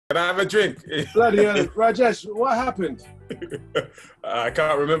Can I have a drink? Bloody hell. Rajesh, what happened? I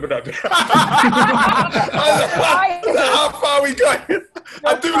can't remember that. How far we got?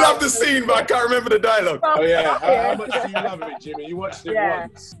 I do love the scene, but I can't remember the dialogue. Oh, yeah. How much do you love it, Jimmy? You watched it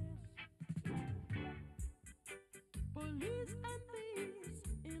once.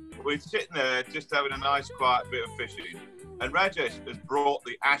 We're sitting there just having a nice, quiet bit of fishing, and Rajesh has brought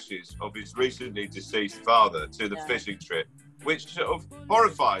the ashes of his recently deceased father to the fishing trip, which sort of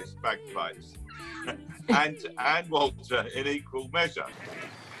horrifies Bagpipes and Walter in equal measure.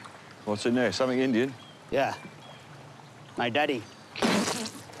 What's in there? Something Indian? Yeah. My daddy.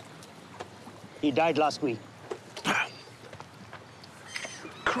 He died last week.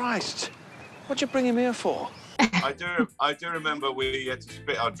 Christ! What'd you bring him here for? I do remember we had to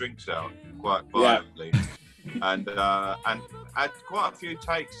spit our drinks out quite violently, and had quite a few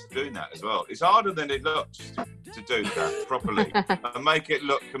takes doing that as well. It's harder than it looks to do that properly and make it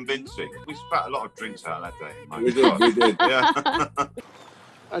look convincing. We spat a lot of drinks out that day. We did. Yeah.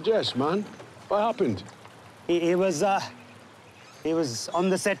 Yes, man. What happened? He was on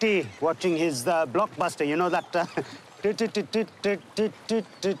the settee watching his blockbuster. You know that.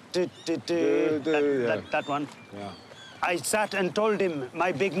 That one. Yeah. I sat and told him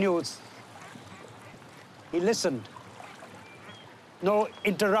my big news. He listened. No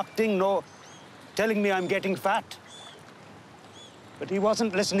interrupting, no telling me I'm getting fat. But he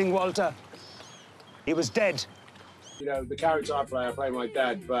wasn't listening, Walter. He was dead. You know, the character I play my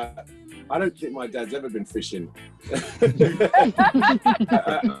dad, but I don't think my dad's ever been fishing. I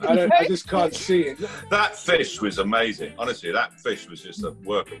just can't see it. That fish was amazing. Honestly, that fish was just a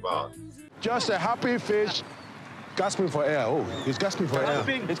work of art. Just a happy fish gasping for air. Oh, he's gasping for air.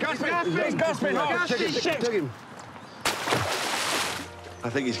 It's gasping! Oh, Take him. I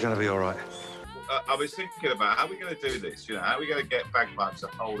think he's going to be all right. I was thinking about how are we going to do this? You know, how are we going to get Bagpipes to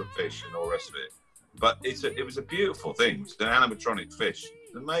hold a fish and all the rest of it? But it was a beautiful thing. It's an animatronic fish.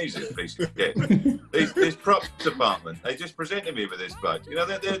 It's an amazing piece of kit. These props department, they just presented me with this bloke. You know,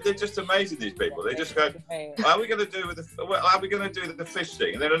 they're just amazing. These people. They just go, "How are we going to do the fish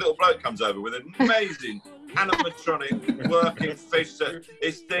thing?" And then a little bloke comes over with an amazing animatronic working fish. That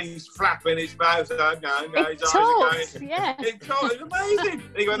his thing's flapping his mouth, his eyes are going. Yeah. It's amazing.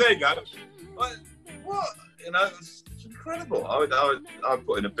 And you go, there you go. What? You know. Incredible. I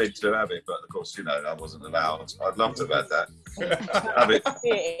put in a bid to have it, but of course, you know, I wasn't allowed. I'd love to have had that. Have it.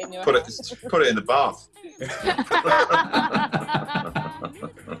 Put it in the bath.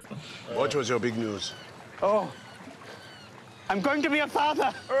 What was your big news? Oh, I'm going to be a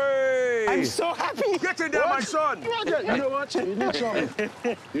father. Hey! I'm so happy. Get in there, my son! You know what? You need some.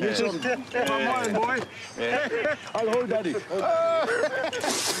 You need some. Come on, boy. I'll hold daddy.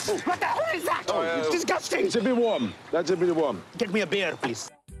 What the hell is that? It's disgusting. It's a bit warm. That's a bit warm. Get me a beer, please.